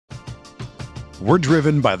We're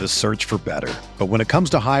driven by the search for better. But when it comes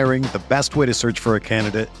to hiring, the best way to search for a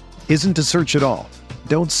candidate isn't to search at all.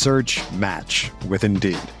 Don't search, match with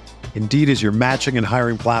Indeed. Indeed is your matching and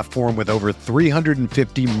hiring platform with over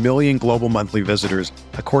 350 million global monthly visitors,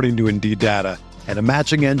 according to Indeed data, and a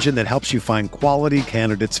matching engine that helps you find quality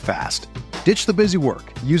candidates fast. Ditch the busy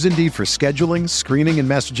work. Use Indeed for scheduling, screening, and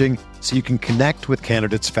messaging so you can connect with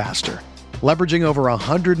candidates faster. Leveraging over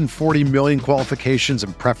 140 million qualifications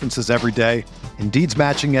and preferences every day, Indeed's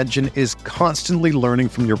matching engine is constantly learning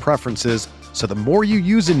from your preferences, so the more you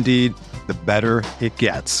use Indeed, the better it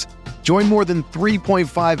gets. Join more than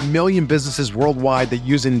 3.5 million businesses worldwide that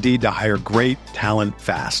use Indeed to hire great talent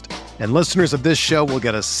fast. And listeners of this show will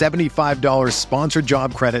get a $75 sponsored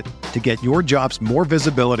job credit to get your jobs more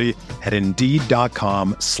visibility at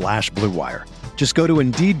Indeed.com/Blue Wire. Just go to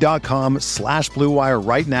Indeed.com/Blue Wire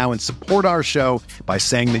right now and support our show by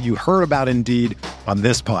saying that you heard about Indeed on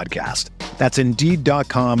this podcast. That's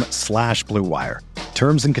Indeed.com/Blue Wire.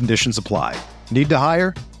 Terms and conditions apply. Need to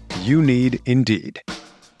hire? You need Indeed.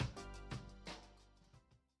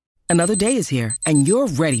 Another day is here, and you're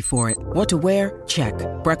ready for it. What to wear? Check.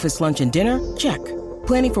 Breakfast, lunch, and dinner? Check.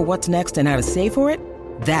 Planning for what's next and how to save for it?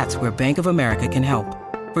 That's where Bank of America can help.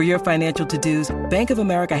 For your financial to-dos, Bank of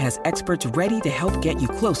America has experts ready to help get you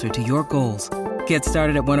closer to your goals. Get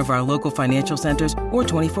started at one of our local financial centers or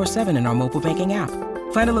 24/7 in our mobile banking app.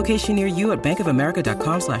 Find a location near you at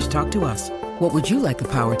bankofamerica.com/talktous. What would you like the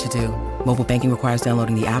power to do? Mobile banking requires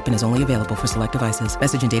downloading the app and is only available for select devices.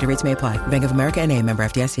 Message and data rates may apply. Bank of America N.A., member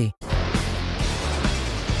FDIC.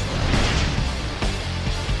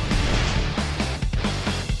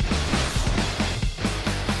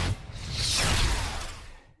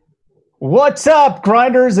 What's up,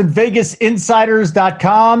 grinders and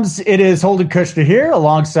VegasInsiders.coms? It is Holden Kushner here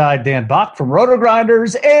alongside Dan Bach from Roto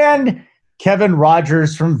Grinders and Kevin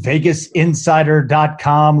Rogers from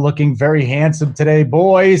VegasInsider.com. Looking very handsome today,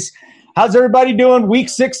 boys. How's everybody doing? Week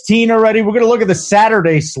 16 already. We're going to look at the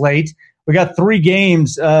Saturday slate. We got 3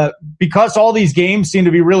 games. Because all these games seem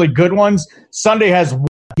to be really good ones, Sunday has one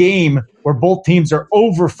game where both teams are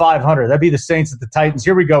over 500. That'd be the Saints at the Titans.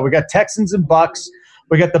 Here we go. We got Texans and Bucks.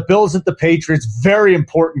 We got the Bills at the Patriots. Very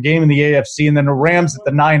important game in the AFC. And then the Rams at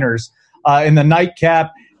the Niners in the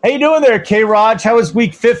nightcap. How you doing there, K-Raj? How was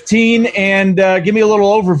week 15? And give me a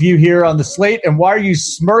little overview here on the slate. And why are you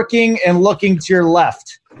smirking and looking to your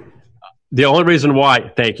left? The only reason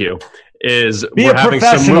why, thank you, is we're having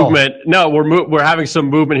some movement. No, we're having some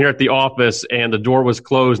movement here at the office, and the door was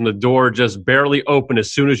closed, and the door just barely opened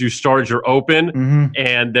as soon as you started your open. Mm-hmm.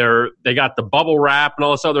 And they got the bubble wrap and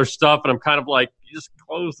all this other stuff, and I'm kind of like, you just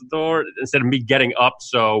close the door instead of me getting up.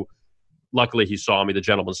 So luckily he saw me. The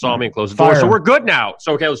gentleman saw me and closed the door. So we're good now.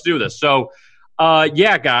 So, okay, let's do this. So,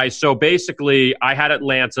 yeah, guys. So basically I had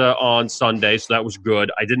Atlanta on Sunday, so that was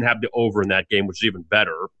good. I didn't have the over in that game, which is even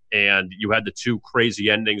better. And you had the 2 crazy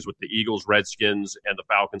endings with the Eagles, Redskins, and the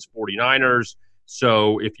Falcons, 49ers.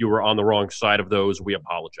 So if you were on the wrong side of those, we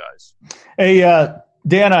apologize. Hey,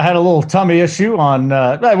 Dan, I had a little tummy issue on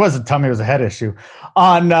it wasn't tummy, it was a head issue.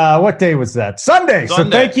 On what day was that? Sunday. So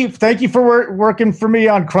thank you for working for me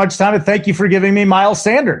on crunch time, and thank you for giving me Miles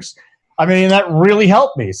Sanders. I mean, that really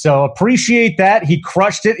helped me. So appreciate that. He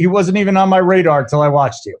crushed it. He wasn't even on my radar until I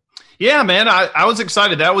watched you. Yeah, man, I was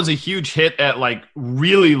excited. That was a huge hit at like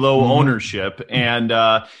really low ownership, and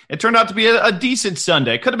it turned out to be a decent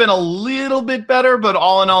Sunday. Could have been a little bit better, but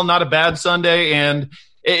all in all, not a bad Sunday. And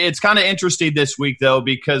it's kind of interesting this week, though,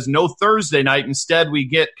 because no Thursday night. Instead, we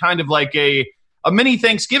get kind of like a mini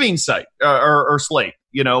Thanksgiving site or slate,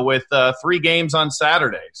 with 3 games on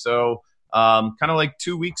Saturday. So kind of like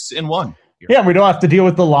 2 weeks in one. Yeah, we don't have to deal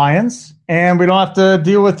with the Lions, and we don't have to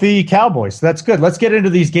deal with the Cowboys. So that's good. Let's get into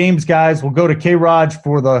these games, guys. We'll go to K-Raj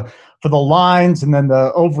for the lines, and then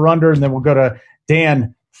the over-under, and then we'll go to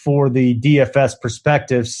Dan for the DFS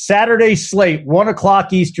perspective. Saturday slate, 1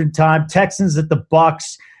 o'clock Eastern time, Texans at the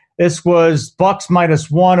Bucks. This was Bucks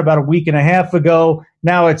 -1 about a week and a half ago.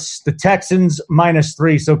 Now it's the Texans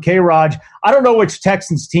 -3. So, K-Raj, I don't know which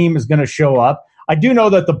Texans team is going to show up. I do know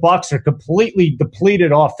that the Bucs are completely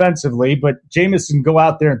depleted offensively, but Jameis can go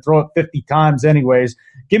out there and throw it 50 times anyways.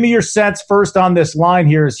 Give me your sense first on this line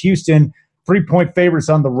here as Houston 3-point favorites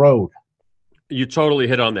on the road. You totally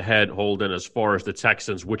hit on the head, Holden, as far as the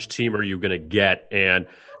Texans. Which team are you going to get? And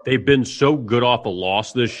they've been so good off a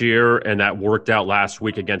loss this year, and that worked out last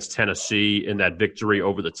week against Tennessee in that victory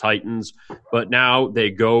over the Titans. But now they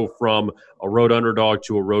go from a road underdog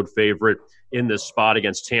to a road favorite in this spot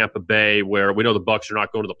against Tampa Bay, where we know the Bucs are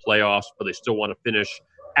not going to the playoffs, but they still want to finish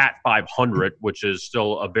at 500, which is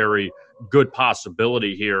still a very good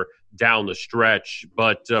possibility here. down the stretch.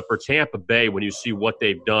 But for Tampa Bay, when you see what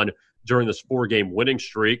they've done during this 4-game winning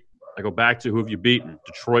streak, I go back to who have you beaten?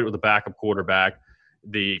 Detroit with a backup quarterback.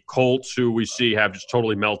 The Colts, who we see have just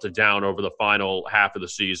totally melted down over the final half of the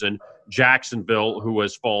season. Jacksonville, who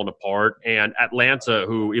has fallen apart. And Atlanta,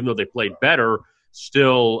 who, even though they played better,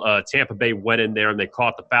 still Tampa Bay went in there and they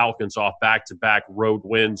caught the Falcons off back-to-back road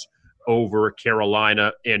wins over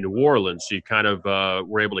Carolina and New Orleans. So you kind of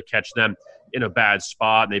were able to catch them in a bad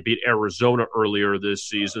spot. And they beat Arizona earlier this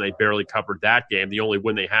season. They barely covered that game. The only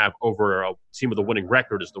win they have over a team with a winning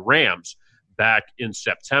record is the Rams back in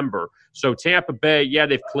September. So Tampa Bay, yeah,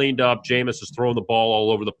 they've cleaned up. Jameis has thrown the ball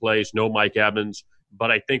all over the place. No Mike Evans.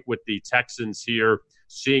 But I think with the Texans here,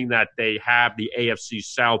 seeing that they have the AFC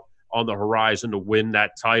South on the horizon to win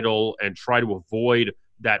that title and try to avoid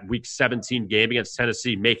that Week 17 game against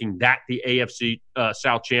Tennessee, making that the AFC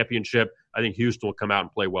South Championship, I think Houston will come out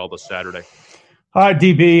and play well this Saturday. All right,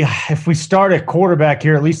 DB, if we start at quarterback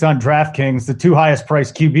here, at least on DraftKings, the two highest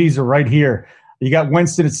priced QBs are right here. You got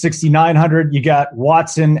Winston at 6,900. You got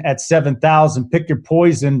Watson at 7,000. Pick your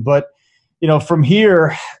poison. But, from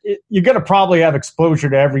here, you're going to probably have exposure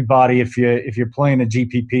to everybody if you're playing the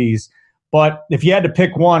GPPs. But if you had to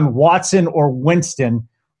pick one, Watson or Winston,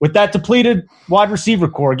 with that depleted wide receiver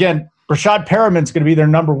core, again, Rashad Perriman's going to be their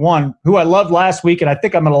number one, who I loved last week, and I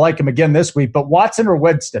think I'm going to like him again this week. But Watson or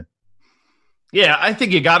Winston? Yeah, I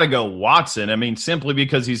think you got to go Watson. I mean, simply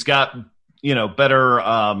because he's got,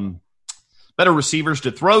 better receivers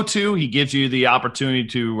to throw to. He gives you the opportunity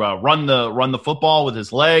to run the football with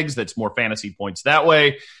his legs. That's more fantasy points that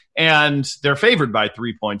way. And they're favored by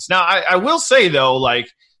 3 points. Now, I will say, though,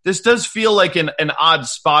 this does feel like an odd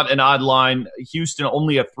spot, an odd line. Houston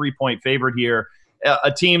only a 3-point favorite here.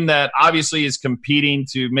 A team that obviously is competing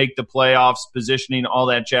to make the playoffs, positioning, all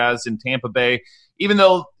that jazz in Tampa Bay. Even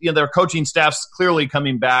though their coaching staff's clearly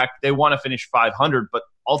coming back, they want to finish 500, but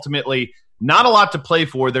ultimately not a lot to play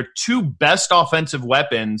for. Their two best offensive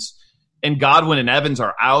weapons, and Godwin and Evans,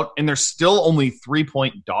 are out, and they're still only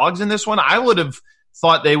 3-point dogs in this one. I would have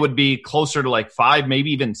thought they would be closer to 5,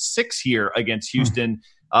 maybe even 6 here against Houston,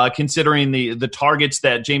 considering the targets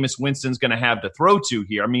that Jameis Winston's going to have to throw to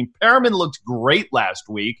here. I mean, Perriman looked great last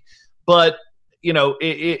week, but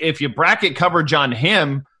if you bracket coverage on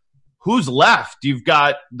him, who's left? You've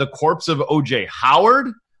got the corpse of O.J. Howard.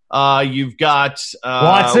 You've got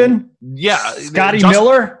Watson. Yeah. Scotty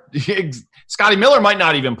Miller. Scotty Miller might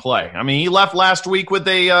not even play. I mean, he left last week with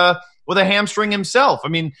a hamstring himself. I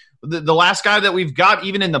mean, the last guy that we've got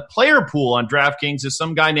even in the player pool on DraftKings is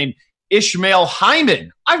some guy named Ishmael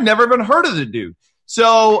Hyman. I've never even heard of the dude.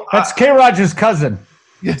 So that's K. Rogers' cousin.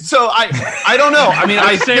 So I don't know. I mean,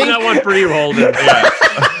 I saved that one for you, Holden. Yeah.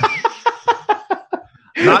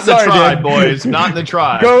 Not in the tribe, boys. Not in the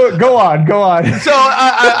tribe. Go on. So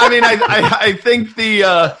I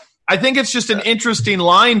think it's just an interesting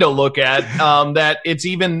line to look at. That it's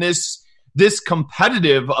even this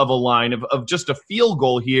competitive of a line of just a field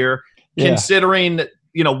goal here, considering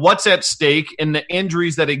what's at stake and the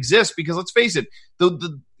injuries that exist. Because let's face it,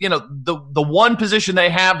 the one position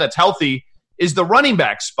they have that's healthy is the running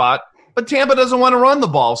back spot. But Tampa doesn't want to run the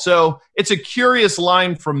ball. So it's a curious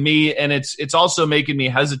line from me, and it's also making me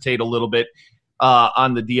hesitate a little bit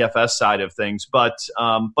on the DFS side of things. But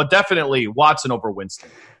definitely Watson over Winston.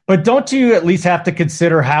 But don't you at least have to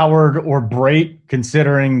consider Howard or Brate,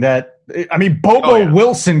 considering that, Bobo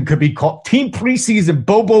Wilson could be called team preseason.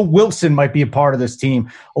 Bobo Wilson might be a part of this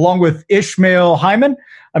team, along with Ishmael Hyman.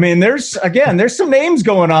 I mean, there's some names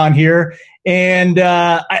going on here. And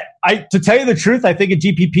to tell you the truth, I think at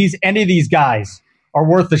GPPs, any of these guys are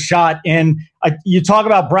worth a shot. And you talk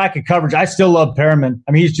about bracket coverage. I still love Perriman.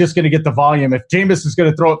 I mean, he's just going to get the volume. If Jameis is going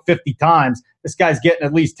to throw it 50 times, this guy's getting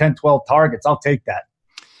at least 10, 12 targets. I'll take that.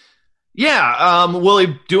 Yeah. Will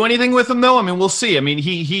he do anything with him, though? I mean, we'll see. I mean,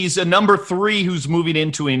 he's a number 3 who's moving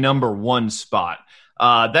into a number 1 spot.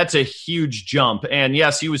 That's a huge jump. And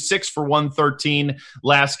yes, he was 6 for 113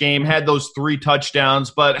 last game, had those 3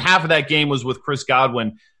 touchdowns, but half of that game was with Chris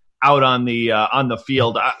Godwin out on the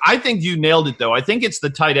field. I think you nailed it, though. I think it's the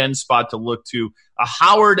tight end spot to look to, a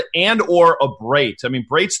Howard and or a Brate. I mean,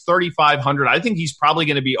 Brate's 3,500. I think he's probably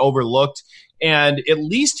going to be overlooked. And at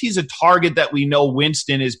least he's a target that we know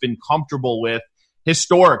Winston has been comfortable with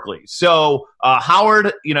historically. So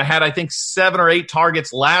Howard, had, I think, 7 or 8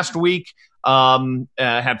 targets last week.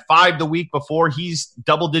 Had 5 the week before. He's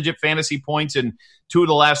double-digit fantasy points in 2 of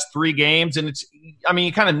the last 3 games. And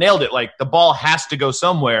you kind of nailed it. Like, the ball has to go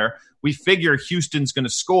somewhere. We figure Houston's going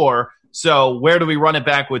to score. So where do we run it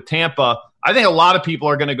back with Tampa? I think a lot of people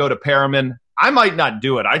are going to go to Perriman. I might not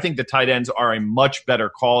do it. I think the tight ends are a much better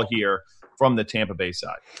call here from the Tampa Bay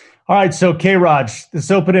side. All right, so K-Raj,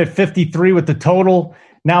 this opened at 53 with the total.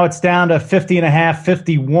 Now it's down to 50.5,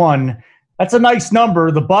 51. That's a nice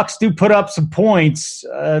number. The Bucks do put up some points.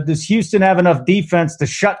 Does Houston have enough defense to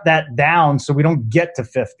shut that down so we don't get to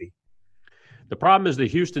 50? The problem is the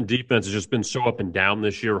Houston defense has just been so up and down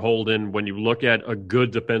this year, Holden. When you look at a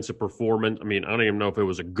good defensive performance, I mean, I don't even know if it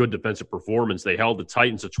was a good defensive performance. They held the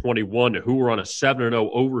Titans to 21, who were on a 7-0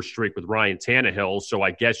 over streak with Ryan Tannehill. So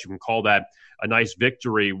I guess you can call that a nice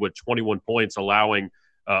victory with 21 points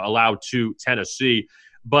allowed to Tennessee.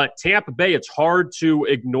 But Tampa Bay, it's hard to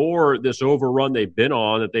ignore this overrun they've been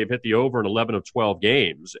on, that they've hit the over in 11 of 12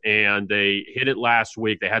 games. And they hit it last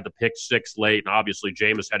week. They had the pick six late, and obviously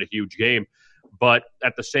Jameis had a huge game. But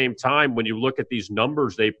at the same time, when you look at these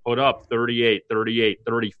numbers they put up, 38, 38,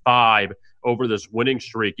 35 over this winning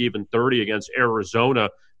streak, even 30 against Arizona,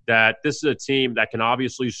 that this is a team that can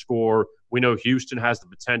obviously score. We know Houston has the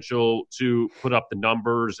potential to put up the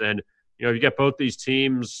numbers. And, you know, you get both these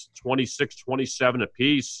teams 26, 27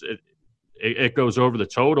 apiece, it goes over the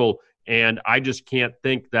total. And I just can't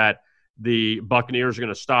think that the Buccaneers are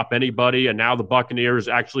going to stop anybody. And now the Buccaneers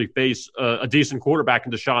actually face a decent quarterback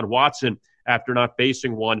in Deshaun Watson after not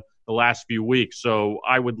facing one the last few weeks. So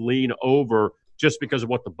I would lean over just because of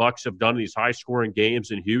what the Bucs have done in these high-scoring games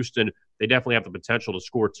in Houston. They definitely have the potential to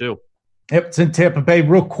score too. Yep, it's in Tampa Bay.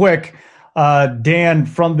 Real quick, Dan,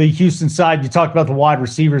 from the Houston side, you talked about the wide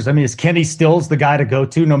receivers. I mean, is Kenny Stills the guy to go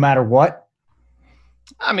to no matter what?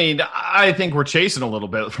 I mean, I think we're chasing a little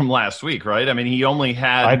bit from last week, right? I mean, he only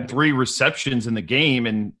had 3 receptions in the game,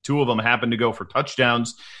 and 2 of them happened to go for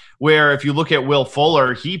touchdowns. Where if you look at Will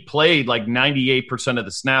Fuller, he played like 98% of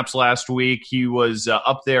the snaps last week. He was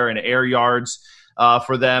up there in air yards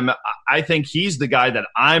for them. I think he's the guy that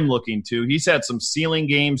I'm looking to. He's had some ceiling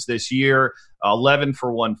games this year, 11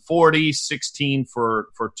 for 140, 16 for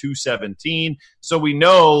 217. So we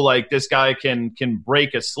know like this guy can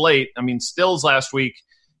break a slate. I mean, Stills last week,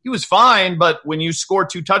 he was fine, but when you score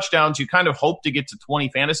 2 touchdowns, you kind of hope to get to 20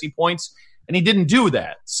 fantasy points. And he didn't do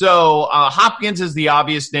that. So Hopkins is the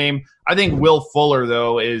obvious name. I think Will Fuller,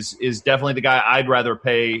 though, is definitely the guy I'd rather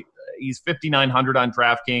pay. He's $5,900 on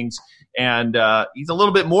DraftKings, and he's a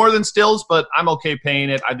little bit more than Stills, but I'm okay paying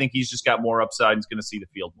it. I think he's just got more upside and is going to see the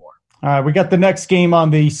field more. All right, we got the next game on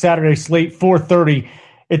the Saturday slate, 4:30.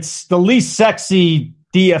 It's the least sexy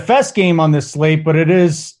DFS game on this slate, but it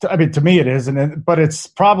is, I mean, to me it is, but it's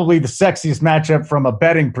probably the sexiest matchup from a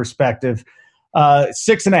betting perspective.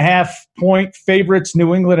 6.5 point favorites,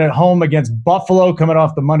 New England at home against Buffalo, coming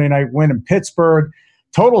off the Monday night win in Pittsburgh.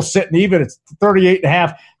 Total sitting even. It's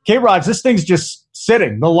 38.5. K-Raj, this thing's just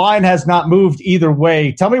sitting. The line has not moved either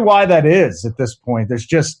way. Tell me why that is at this point. They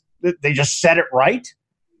just set it right.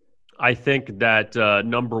 I think that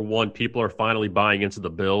number one, people are finally buying into the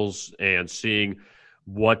Bills and seeing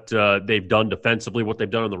what they've done defensively, what they've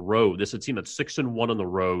done on the road. This is a team that's 6-1 on the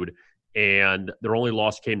road, and their only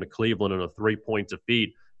loss came to Cleveland in a 3-point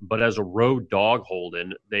defeat. But as a road dog,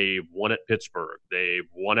 Holden, they've won at Pittsburgh. They've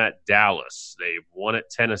won at Dallas. They've won at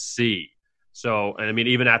Tennessee. So, and I mean,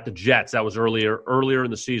 even at the Jets, that was earlier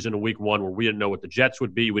in the season in week 1 where we didn't know what the Jets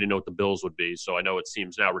would be. We didn't know what the Bills would be. So I know it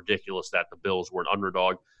seems now ridiculous that the Bills were an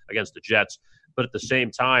underdog against the Jets. But at the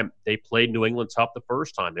same time, they played New England tough the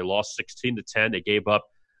first time. They lost 16-10. They gave up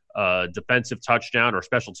a defensive touchdown or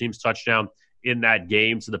special teams touchdown in that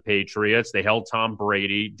game to the Patriots. They held Tom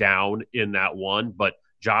Brady down in that one, but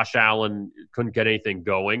Josh Allen couldn't get anything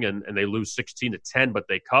going, and they lose 16-10, but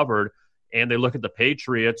they covered. And they look at the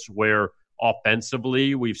Patriots, where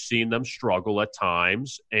offensively we've seen them struggle at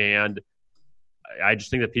times. And I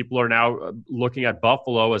just think that people are now looking at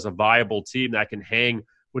Buffalo as a viable team that can hang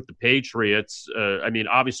with the Patriots. I mean,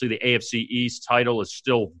 obviously the AFC East title is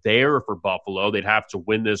still there for Buffalo. They'd have to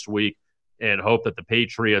win this week and hope that the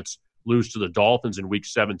Patriots lose to the Dolphins in week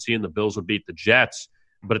 17. The Bills would beat the Jets.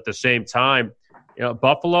 But at the same time, you know,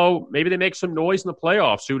 Buffalo, maybe they make some noise in the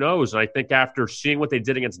playoffs. Who knows? And I think after seeing what they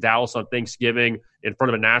did against Dallas on Thanksgiving in front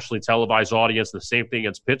of a nationally televised audience, the same thing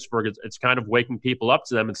against Pittsburgh, it's kind of waking people up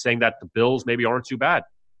to them and saying that the Bills maybe aren't too bad.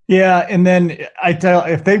 Yeah, and then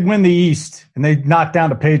if they win the East and they knock down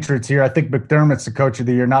the Patriots here, I think McDermott's the coach of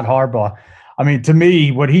the year, not Harbaugh. I mean, to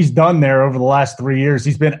me, what he's done there over the last 3 years,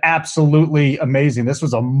 he's been absolutely amazing. This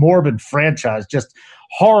was a morbid franchise, just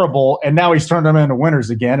horrible, and now he's turned them into winners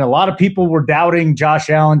again. A lot of people were doubting Josh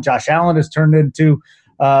Allen. Josh Allen has turned into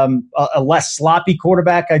a less sloppy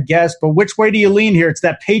quarterback, I guess. But which way do you lean here? It's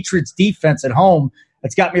that Patriots defense at home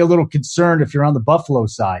that's got me a little concerned if you're on the Buffalo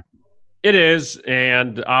side. It is,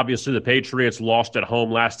 and obviously the Patriots lost at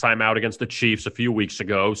home last time out against the Chiefs a few weeks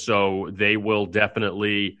ago, so they will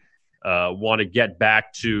definitely want to get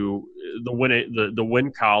back to the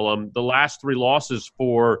win column. The last 3 losses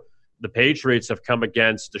for the Patriots have come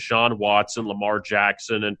against Deshaun Watson, Lamar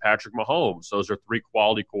Jackson, and Patrick Mahomes. Those are 3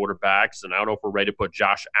 quality quarterbacks, and I don't know if we're ready to put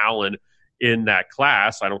Josh Allen in that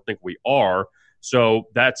class. I don't think we are. So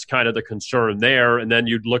that's kind of the concern there. And then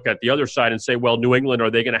you'd look at the other side and say, well, New England, are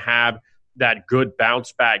they going to have that good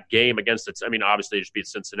bounce-back game against it? I mean, obviously they just beat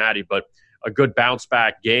Cincinnati, but a good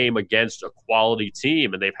bounce-back game against a quality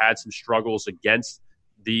team. And they've had some struggles against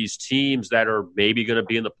these teams that are maybe going to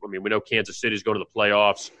be we know Kansas City's going to the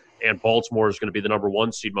playoffs, and Baltimore is going to be the number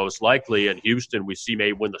 1 seed most likely, and Houston we see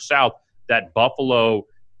may win the South. That Buffalo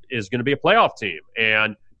is going to be a playoff team.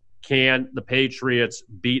 And can the Patriots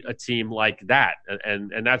beat a team like that?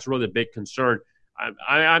 And that's really the big concern.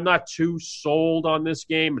 I'm not too sold on this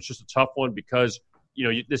game. It's just a tough one because,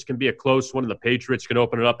 this can be a close one, and the Patriots can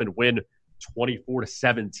open it up and win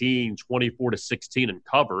 24-17, 24-16 and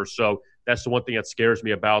cover. So that's the one thing that scares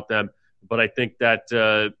me about them. But I think that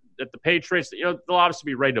the Patriots, they'll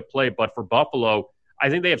obviously be ready to play. But for Buffalo,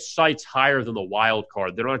 I think they have sights higher than the wild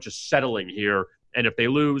card. They're not just settling here. And if they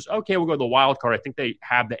lose, okay, we'll go to the wild card. I think they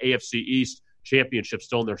have the AFC East championship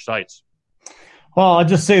still in their sights. Well, I'll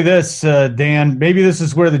just say this, Dan. Maybe this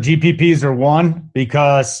is where the GPPs are won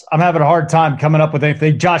because I'm having a hard time coming up with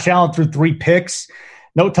anything. Josh Allen threw 3 picks,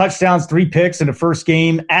 no touchdowns, 3 picks in the first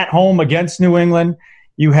game at home against New England.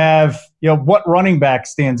 You have, what running back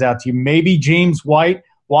stands out to you? Maybe James White,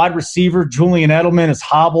 wide receiver. Julian Edelman is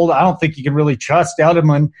hobbled. I don't think you can really trust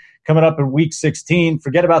Edelman coming up in week 16.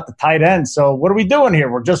 Forget about the tight end. So what are we doing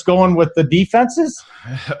here? We're just going with the defenses?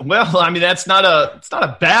 Well, I mean, it's not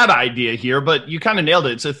a bad idea here, but you kind of nailed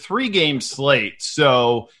it. It's a 3-game slate.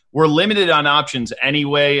 So we're limited on options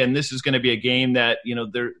anyway. And this is going to be a game that,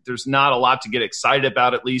 there's not a lot to get excited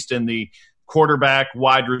about, at least in the quarterback,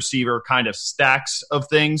 wide receiver kind of stacks of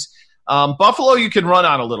things. Buffalo, you can run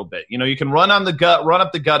on a little bit. You can run up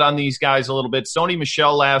the gut on these guys a little bit. Sony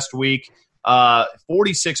Michel last week,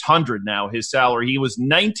 4,600 now his salary. He was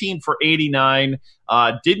 19 for 89.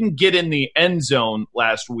 Didn't get in the end zone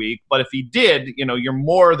last week, but if he did, you're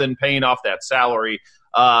more than paying off that salary.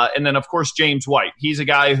 And then of course James White. He's a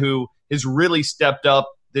guy who has really stepped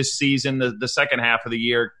up this season, the second half of the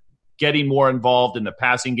year, getting more involved in the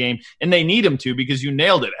passing game, and they need him to because you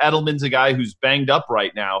nailed it. Edelman's a guy who's banged up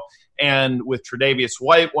right now. And with Tre'Davious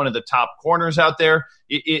White, one of the top corners out there,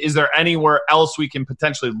 is there anywhere else we can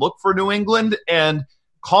potentially look for New England? And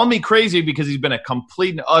call me crazy because he's been a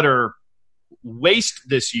complete and utter waste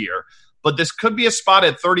this year. But this could be a spot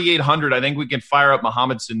at 3,800. I think we can fire up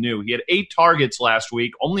Mohamed Sanu. He had 8 targets last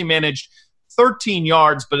week, only managed 13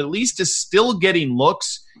 yards, but at least is still getting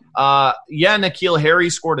looks. N'Keal Harry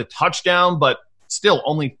scored a touchdown, but still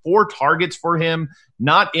only 4 targets for him,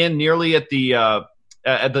 not in nearly at the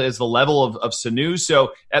as the level of Sanu.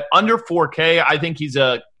 So at under 4K, I think he's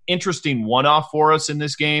a interesting one-off for us in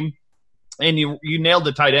this game. And you nailed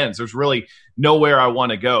the tight ends. There's really nowhere I want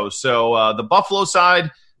to go. So the Buffalo side,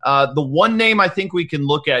 the one name I think we can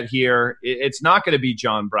look at here, it's not going to be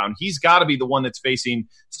John Brown. He's got to be the one that's facing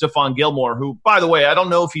Stephon Gilmore, who, by the way, I don't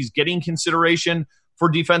know if he's getting consideration for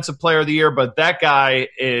Defensive Player of the Year, but that guy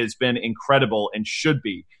has been incredible and should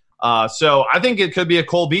be. So I think it could be a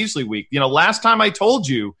Cole Beasley week. Last time I told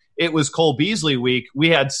you it was Cole Beasley week, we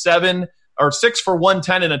had 6 for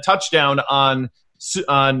 110 and a touchdown on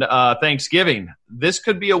Thanksgiving. This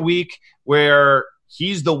could be a week where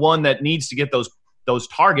he's the one that needs to get those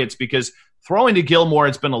targets because throwing to Gilmore,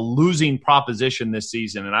 it's been a losing proposition this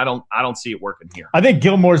season, and I don't see it working here. I think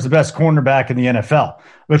Gilmore's the best cornerback in the NFL.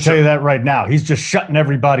 I'll tell you that right now. He's just shutting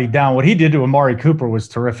everybody down. What he did to Amari Cooper was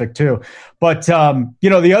terrific too. But,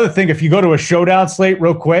 the other thing, if you go to a showdown slate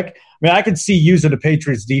real quick, I could see using the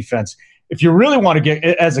Patriots defense. If you really want to get,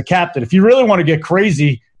 as a captain, if you really want to get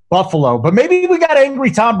crazy, Buffalo. But maybe we got angry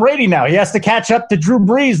Tom Brady now. He has to catch up to Drew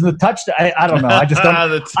Brees in the touchdown. I don't know. I just don't. I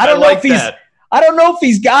don't know if he's. I don't know if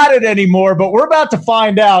he's got it anymore, but we're about to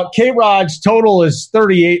find out. K-Rod's total is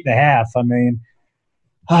 38.5.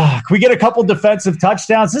 Can we get a couple defensive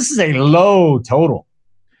touchdowns? This is a low total.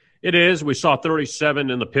 It is. We saw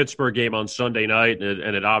 37 in the Pittsburgh game on Sunday night,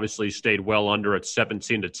 and it obviously stayed well under at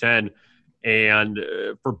 17-10. And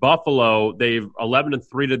for Buffalo, they've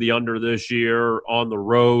 11-3 to the under this year on the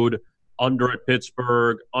road. Under at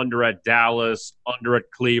Pittsburgh, under at Dallas, under at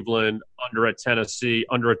Cleveland, under at Tennessee,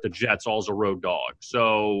 under at the Jets, all's a road dog.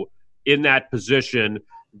 So in that position,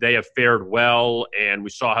 they have fared well, and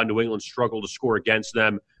we saw how New England struggled to score against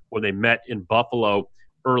them when they met in Buffalo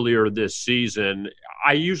earlier this season.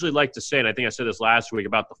 I usually like to say, and I think I said this last week,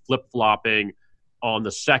 about the flip-flopping on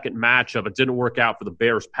the second matchup. It didn't work out for the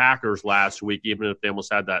Bears-Packers last week, even if they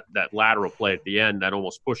almost had that lateral play at the end that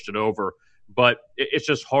almost pushed it over. But it's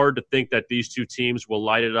just hard to think that these two teams will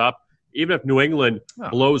light it up. Even if New England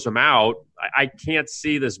blows them out, I can't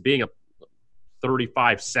see this being a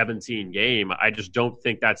 35-17 game. I just don't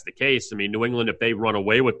think that's the case. I mean, New England, if they run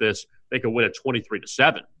away with this, they could win at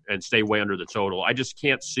 23-7 and stay way under the total. I just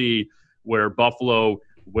can't see where Buffalo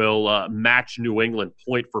will match New England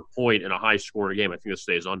point for point in a high-scoring game. I think this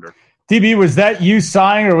stays under. DB, was that you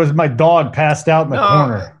sighing, or was my dog passed out in the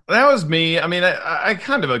corner? That was me. I mean, I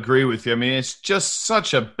kind of agree with you. I mean, it's just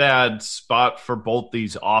such a bad spot for both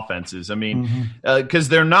these offenses. I mean, because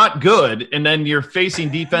they're not good, and then you're facing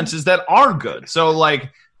defenses that are good. So,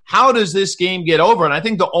 like, how does this game get over? And I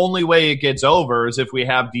think the only way it gets over is if we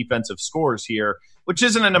have defensive scores here, which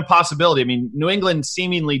isn't an impossibility. I mean, New England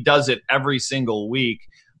seemingly does it every single week,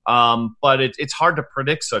 but it's hard to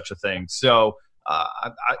predict such a thing. So,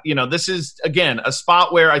 this is, again, a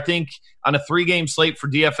spot where I think on a 3-game slate for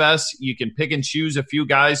DFS, you can pick and choose a few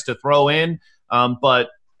guys to throw in. But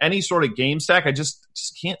any sort of game stack, I just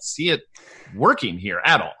can't see it working here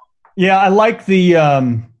at all. Yeah, I like the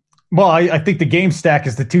I think the game stack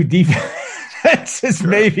is the two defenses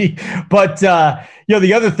maybe. But,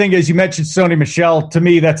 the other thing is you mentioned Sony Michel. To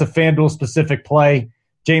me, that's a FanDuel-specific play.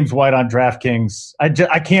 James White on DraftKings.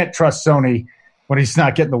 I can't trust Sony when he's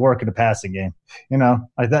not getting the work in the passing game.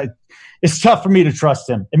 It's tough for me to trust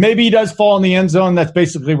him. And maybe he does fall in the end zone. That's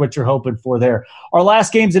basically what you're hoping for there. Our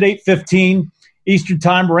last game's at 8:15 Eastern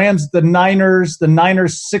time. Rams, the Niners. The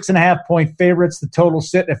Niners 6.5-point favorites. The total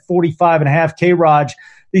sitting at 45.5. K-Raj,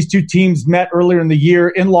 these two teams met earlier in the year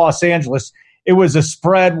in Los Angeles. It was a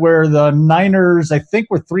spread where the Niners, I think,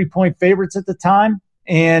 were 3-point favorites at the time.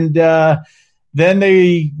 And then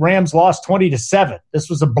the Rams lost 20-7. This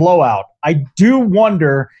was a blowout. I do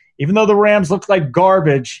wonder, even though the Rams look like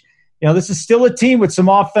garbage, this is still a team with some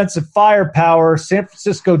offensive firepower. San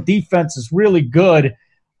Francisco defense is really good.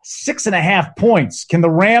 6.5 points. Can the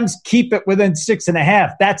Rams keep it within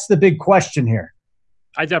 6.5? That's the big question here.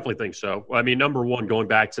 I definitely think so. I mean, number one, going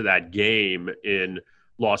back to that game in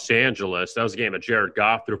Los Angeles, that was a game that Jared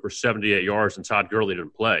Goff threw for 78 yards and Todd Gurley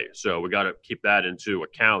didn't play. So we got to keep that into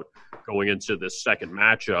account going into this second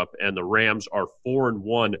matchup. And the Rams are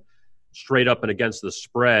 4-1 straight up and against the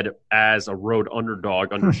spread as a road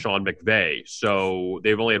underdog under Sean McVay. So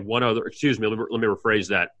they've only had one other, let me rephrase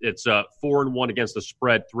that. It's 4-1 against the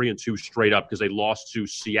spread, 3-2 straight up because they lost to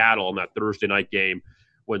Seattle in that Thursday night game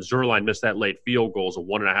when Zerline missed that late field goal as a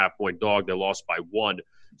 1.5-point dog. They lost by 1.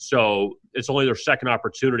 So it's only their second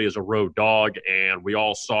opportunity as a road dog, and we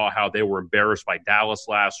all saw how they were embarrassed by Dallas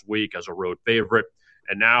last week as a road favorite.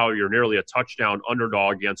 And now you're nearly a touchdown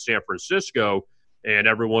underdog against San Francisco, and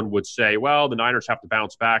everyone would say, well, the Niners have to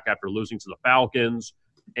bounce back after losing to the Falcons.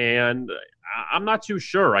 And I'm not too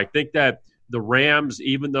sure. I think that the Rams,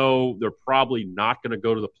 even though they're probably not going to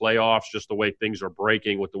go to the playoffs just the way things are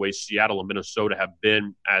breaking with the way Seattle and Minnesota have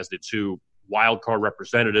been as the two wild card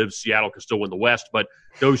representatives. Seattle can still win the West, but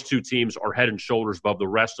those two teams are head and shoulders above the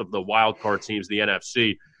rest of the wild card teams, the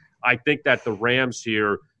NFC. I think that the Rams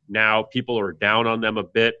here, now people are down on them a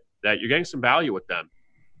bit, that you're getting some value with them.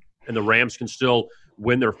 And the Rams can still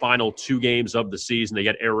win their final 2 games of the season. They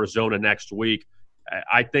get Arizona next week.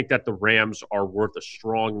 I think that the Rams are worth a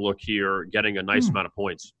strong look here, getting a nice amount of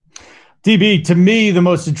points. DB, to me, the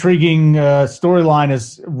most intriguing storyline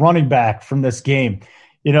is running back from this game.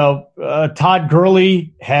 Todd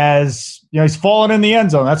Gurley has, he's fallen in the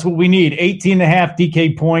end zone. That's what we need. 18.5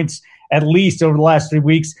 DK points at least over the last 3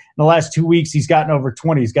 weeks. In the last 2 weeks, he's gotten over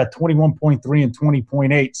 20. He's got 21.3 and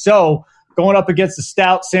 20.8. So going up against the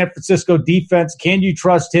stout San Francisco defense, can you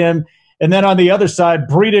trust him? And then on the other side,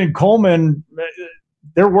 Breida and Coleman,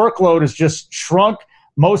 their workload has just shrunk.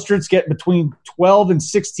 Mostert's getting between 12 and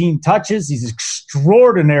 16 touches. He's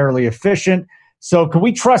extraordinarily efficient. So can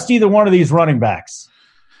we trust either one of these running backs?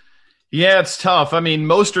 Yeah, it's tough. I mean,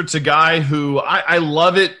 Mostert's a guy who I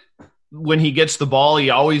love it when he gets the ball. He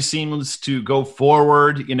always seems to go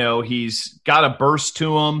forward. He's got a burst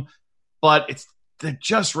to him, but they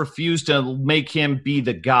just refuse to make him be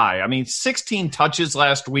the guy. I mean, 16 touches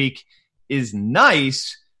last week is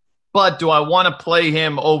nice, but do I want to play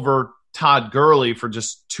him over Todd Gurley for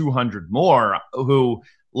just 200 more, who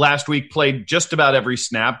last week played just about every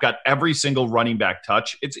snap, got every single running back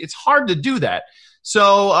touch? It's hard to do that.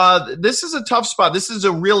 So this is a tough spot. This is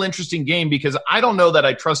a real interesting game because I don't know that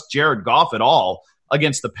I trust Jared Goff at all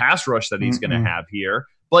against the pass rush that he's going to have here.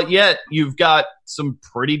 But yet you've got some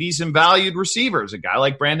pretty decent valued receivers, a guy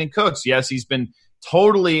like Brandon Cooks. Yes, he's been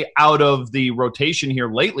totally out of the rotation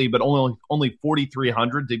here lately, but only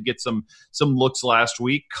 4,300. Did get some looks last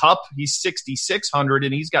week. Kupp, he's 6,600,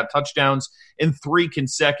 and he's got touchdowns in 3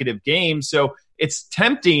 consecutive games. So it's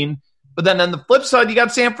tempting. But then on the flip side, you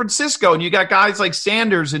got San Francisco, and you got guys like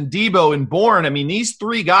Sanders and Debo and Bourne. I mean, these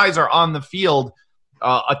 3 guys are on the field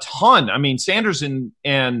a ton. I mean, Sanders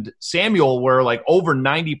and Samuel were like over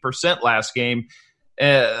 90% last game.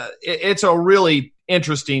 It's a really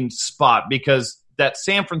interesting spot because that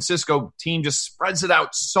San Francisco team just spreads it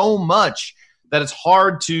out so much that it's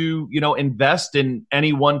hard to, invest in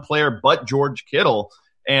any one player but George Kittle.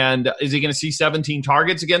 And is he going to see 17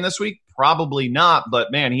 targets again this week? Probably not.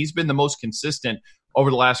 But, man, he's been the most consistent over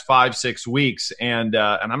the last 5-6 weeks. And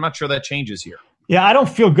I'm not sure that changes here. Yeah, I don't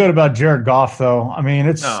feel good about Jared Goff, though. I mean,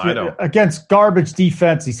 against garbage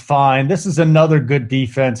defense, he's fine. This is another good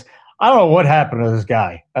defense. I don't know what happened to this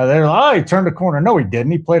guy. They're like, he turned a corner. No, he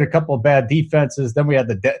didn't. He played a couple of bad defenses. Then we had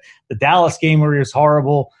the Dallas game where he was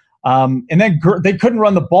horrible. And then they couldn't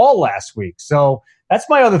run the ball last week. So that's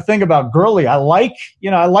my other thing about Gurley. I like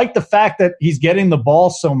the fact that he's getting the ball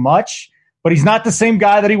so much, but he's not the same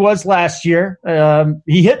guy that he was last year.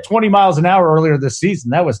 He hit 20 miles an hour earlier this season.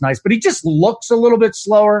 That was nice, but he just looks a little bit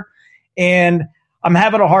slower, and I'm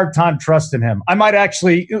having a hard time trusting him. I might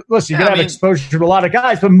actually – listen, you're going to have exposure to a lot of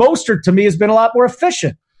guys, but Mostert to me has been a lot more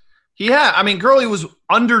efficient. Yeah, I mean, Gurley was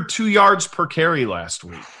under 2 yards per carry last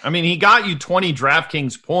week. I mean, he got you 20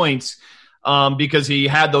 DraftKings points because he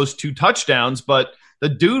had those 2 touchdowns, but the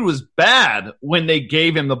dude was bad when they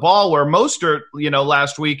gave him the ball, where Mostert,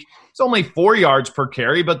 last week – it's only 4 yards per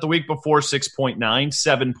carry, but the week before 6.9,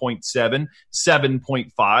 7.7,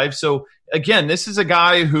 7.5. So again, this is a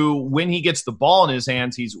guy who, when he gets the ball in his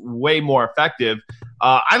hands, he's way more effective.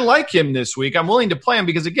 I like him this week. I'm willing to play him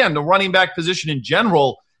because, again, the running back position in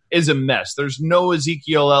general is a mess. There's no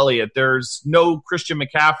Ezekiel Elliott. There's no Christian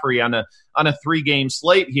McCaffrey on a 3-game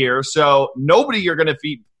slate here. So nobody you're going to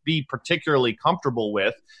be particularly comfortable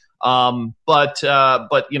with. But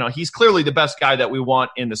he's clearly the best guy that we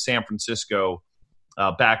want in the San Francisco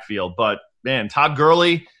backfield. But man, Todd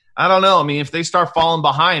Gurley, I don't know. I mean, if they start falling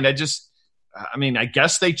behind, I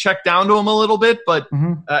guess they check down to him a little bit, but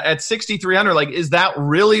at 6,300, is that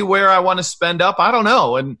really where I want to spend up? I don't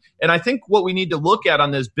know. And I think what we need to look at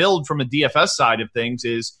on this build from a DFS side of things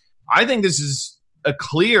is I think this is a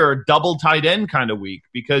clear double tight end kind of week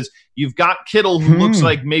because you've got Kittle, who looks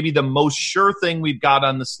like maybe the most sure thing we've got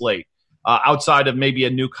on the slate outside of maybe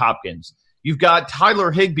a Nuke Hopkins. You've got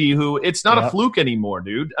Tyler Higbee, who it's not a fluke anymore,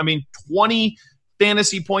 dude. I mean, 20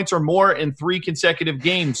 fantasy points or more in 3 consecutive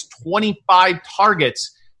games, 25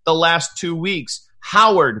 targets the last 2 weeks.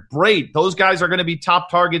 Howard, Brate, those guys are going to be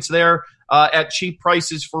top targets there at cheap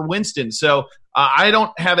prices for Winston. So I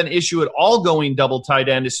don't have an issue at all going double tight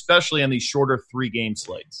end, especially on these shorter 3-game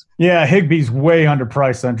slates. Yeah, Higbee's way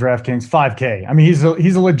underpriced on DraftKings, $5K. I mean, he's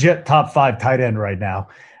a legit top 5 tight end right now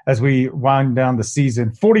as we wind down the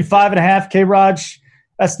season. 45.5K, Raj,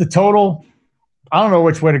 that's the total. I don't know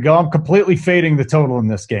which way to go. I'm completely fading the total in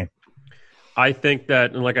this game. I think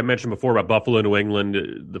that, and like I mentioned before about Buffalo, New England,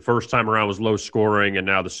 the first time around was low scoring, and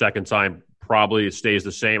now the second time probably it stays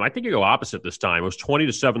the same. I think you go opposite this time. It was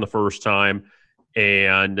 20-7 the first time,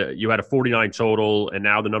 and you had a 49 total, and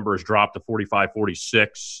now the number has dropped to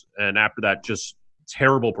 45-46. And after that, just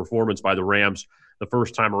terrible performance by the Rams the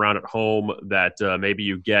first time around at home, that maybe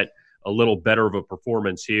you get a little better of a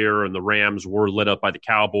performance here, and the Rams were lit up by the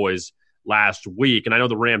Cowboys last week. And I know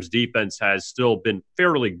the Rams defense has still been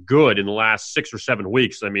fairly good in the last 6 or 7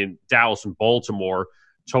 weeks. I mean, Dallas and Baltimore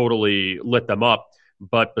totally lit them up.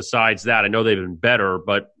 But besides that, I know they've been better,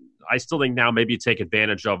 but I still think now maybe you take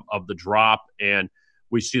advantage of the drop. And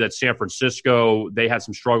we see that San Francisco, they had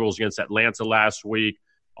some struggles against Atlanta last week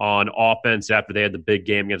on offense after they had the big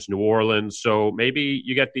game against New Orleans. So maybe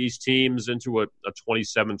you get these teams into a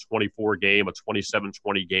 27-24 game, a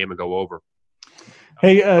 27-20 game, and go over.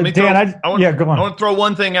 Hey, Dan, go on. I want to throw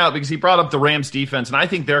one thing out because he brought up the Rams defense, and I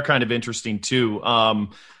think they're kind of interesting too.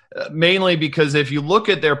 Mainly because if you look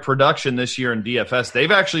at their production this year in DFS,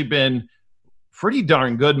 they've actually been pretty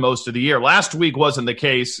darn good most of the year. Last week wasn't the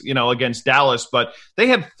case, against Dallas, but they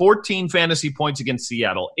had 14 fantasy points against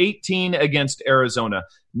Seattle, 18 against Arizona,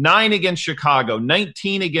 9 against Chicago,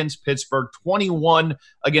 19 against Pittsburgh, 21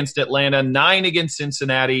 against Atlanta, 9 against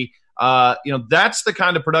Cincinnati. That's the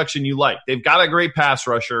kind of production you like. They've got a great pass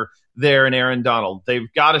rusher there in Aaron Donald.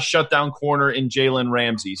 They've got a shutdown corner in Jalen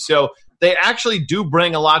Ramsey. So they actually do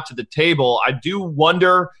bring a lot to the table. I do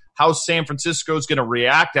wonder how San Francisco is going to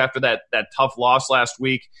react after that tough loss last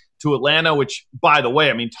week to Atlanta, which, by the way,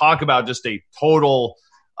 I mean, talk about just a total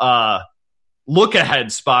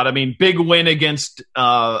look-ahead spot. I mean, big win against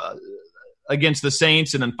the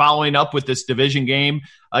Saints, and then following up with this division game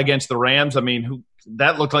against the Rams. I mean,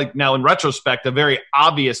 that looked like, now in retrospect, a very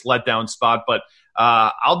obvious letdown spot. But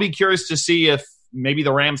I'll be curious to see if maybe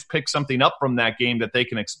the Rams pick something up from that game that they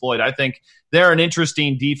can exploit. I think they're an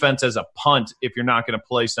interesting defense as a punt if you're not going to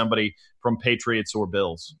play somebody from Patriots or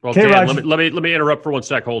Bills. Well, Dan, let me interrupt for 1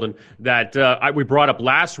 sec, Holden. That we brought up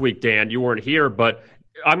last week, Dan. You weren't here, but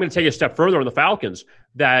I'm going to take a step further on the Falcons.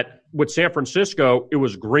 That with San Francisco, it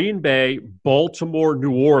was Green Bay, Baltimore,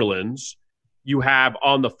 New Orleans. You have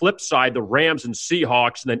on the flip side the Rams and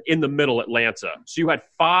Seahawks, and then in the middle Atlanta. So you had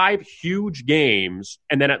 5 huge games,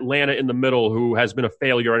 and then Atlanta in the middle, who has been a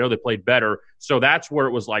failure. I know they played better. So that's where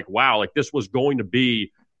it was like, wow, like this was going to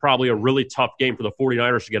be probably a really tough game for the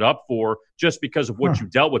 49ers to get up for, just because of what you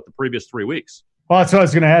dealt with the previous 3 weeks. Well, that's what I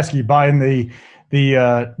was going to ask you, buying the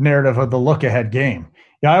narrative of the look-ahead game.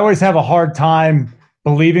 Yeah, I always have a hard time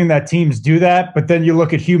believing that teams do that, but then you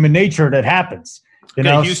look at human nature and it happens.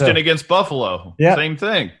 Houston against Buffalo, same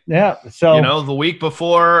thing. Yeah, so the week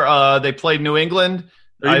before they played New England.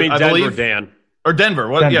 Or you mean Denver, believe, Dan? Or Denver?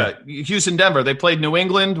 Denver. Yeah, Houston, Denver. They played New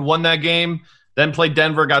England, won that game. Then played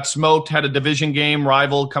Denver, got smoked, had a division game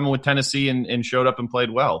rival coming with Tennessee, and showed up and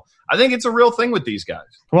played well. I think it's a real thing with these guys.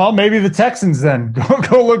 Well, maybe the Texans then.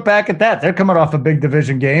 Go look back at that. They're coming off a big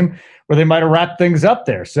division game where they might have wrapped things up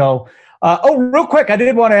there. So, real quick, I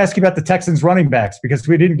did want to ask you about the Texans running backs because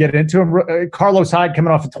we didn't get into them. Carlos Hyde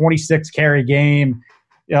coming off a 26-carry game.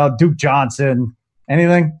 Duke Johnson.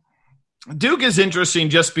 Anything? Duke is interesting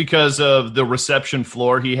just because of the reception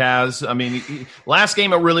floor he has. I mean, last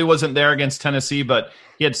game it really wasn't there against Tennessee, but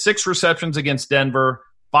he had 6 receptions against Denver,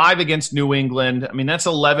 5 against New England. I mean, that's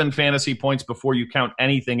 11 fantasy points before you count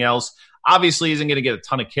anything else. Obviously, he isn't going to get a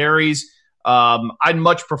ton of carries. I'd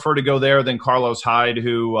much prefer to go there than Carlos Hyde,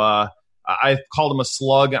 who I called him a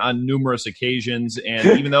slug on numerous occasions.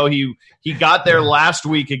 And even though he got there last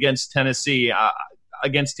week against Tennessee,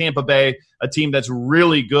 against Tampa Bay, a team that's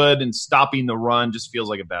really good and stopping the run, just feels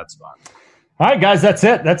like a bad spot. All right, guys, that's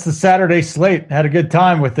it. That's the Saturday slate. Had a good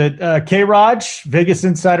time with it. K-Raj,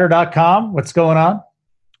 VegasInsider.com. What's going on?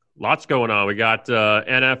 Lots going on. We got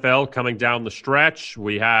NFL coming down the stretch.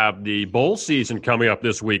 We have the bowl season coming up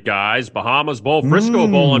this week, guys. Bahamas Bowl, Frisco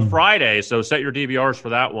Bowl on Friday, so set your DVRs for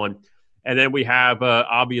that one. And then we have,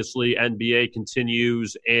 obviously, NBA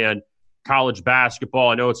continues and college basketball.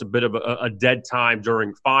 I know it's a bit of a dead time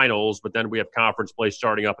during finals, but then we have conference play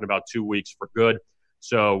starting up in about 2 weeks for good.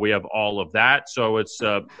 So we have all of that. So it's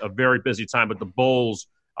a very busy time. But the bowls,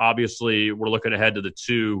 obviously, we're looking ahead to the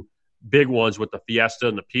 2 big ones with the Fiesta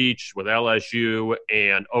and the Peach with LSU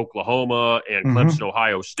and Oklahoma and Clemson,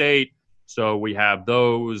 Ohio State. So we have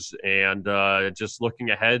those, and just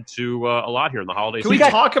looking ahead to a lot here in the holiday season. Can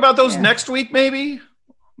we talk about those next week, maybe?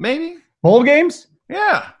 Bowl games?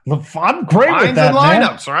 Yeah. I'm great lines with that, and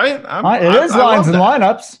lineups, man. Right? It is lines and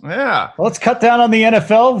lineups. Yeah. Let's cut down on the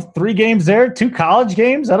NFL. 3 games there, 2 college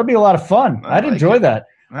games. That'll be a lot of fun. I'd enjoy that.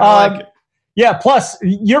 I like it. Yeah, plus,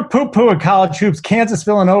 you're poo-pooing college hoops. Kansas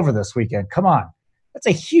Villanova this weekend. Come on. That's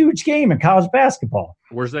a huge game in college basketball.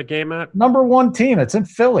 Where's that game at? Number 1 team. It's in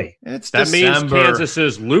Philly. That means Kansas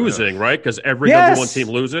is losing, right? Because every number 1 team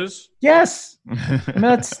loses? Yes.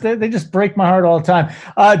 They just break my heart all the time.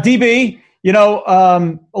 DB, a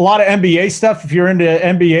lot of NBA stuff. If you're into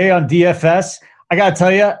NBA on DFS, I got to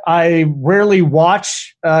tell you, I rarely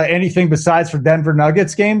watch anything besides for Denver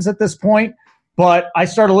Nuggets games at this point. But I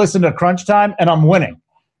started listening to Crunch Time, and I'm winning.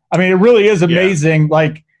 I mean, it really is amazing. Yeah.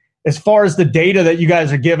 Like, as far as the data that you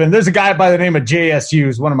guys are given, there's a guy by the name of JSU,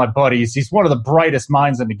 who's one of my buddies. He's one of the brightest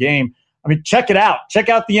minds in the game. I mean, check it out. Check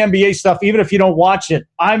out the NBA stuff, even if you don't watch it.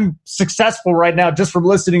 I'm successful right now just from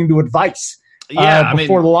listening to advice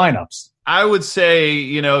before the lineups. I would say,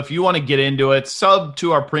 if you want to get into it, sub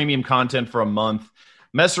to our premium content for a month.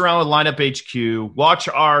 Mess around with Lineup HQ. Watch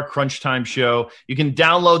our Crunch Time show. You can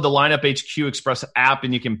download the Lineup HQ Express app,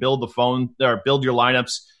 and you can build build your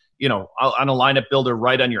lineups, on a lineup builder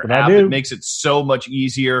right on your app. It makes it so much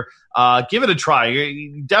easier. Give it a try.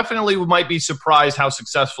 You definitely might be surprised how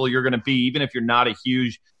successful you're going to be, even if you're not a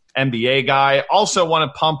huge NBA guy. Also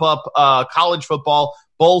want to pump up college football.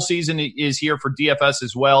 Bowl season is here for DFS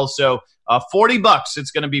as well. So $40.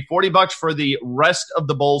 It's going to be $40 for the rest of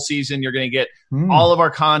the bowl season. You're going to get all of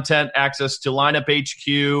our content, access to Lineup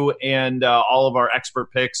HQ, and all of our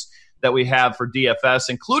expert picks that we have for DFS,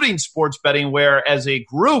 including sports betting, where as a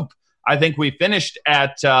group I think we finished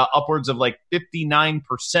at upwards of like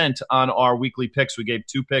 59% on our weekly picks. We gave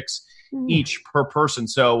 2 picks each per person,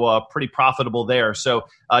 so pretty profitable there. So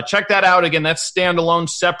check that out. Again, that's standalone,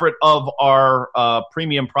 separate of our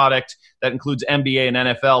premium product that includes NBA and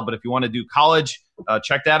NFL. But if you want to do college,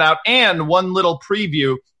 check that out. And one little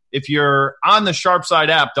preview, if you're on the SharpSide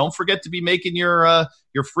app, don't forget to be making your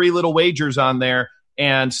free little wagers on there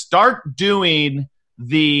and start doing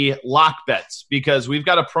the lock bets, because we've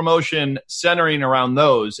got a promotion centering around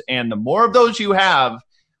those. And the more of those you have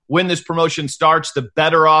when this promotion starts, the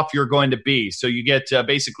better off you're going to be. So you get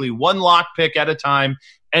basically 1 lock pick at a time.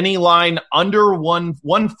 Any line under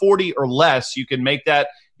 140 or less, you can make that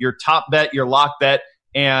your top bet, your lock bet,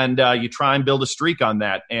 and you try and build a streak on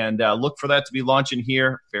that. And look for that to be launching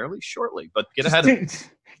here fairly shortly. But get ahead of it.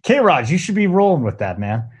 K-Raj, you should be rolling with that,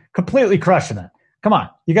 man. Completely crushing it. Come on,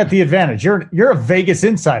 you got the advantage. You're a Vegas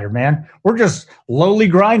insider, man. We're just lowly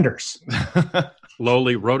grinders.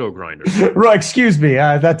 Lowly roto grinders. Right, excuse me.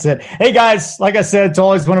 That's it. Hey, guys, like I said, it's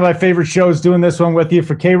always one of my favorite shows doing this one with you.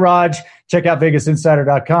 For K-Raj, check out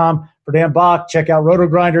VegasInsider.com. For Dan Bach, check out Roto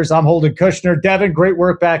Grinders. I'm Holden Kushner. Devin, great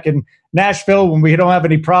work back in Nashville. When we don't have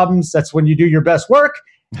any problems, that's when you do your best work.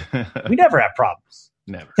 We never have problems.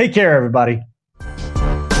 Never. Take care, everybody.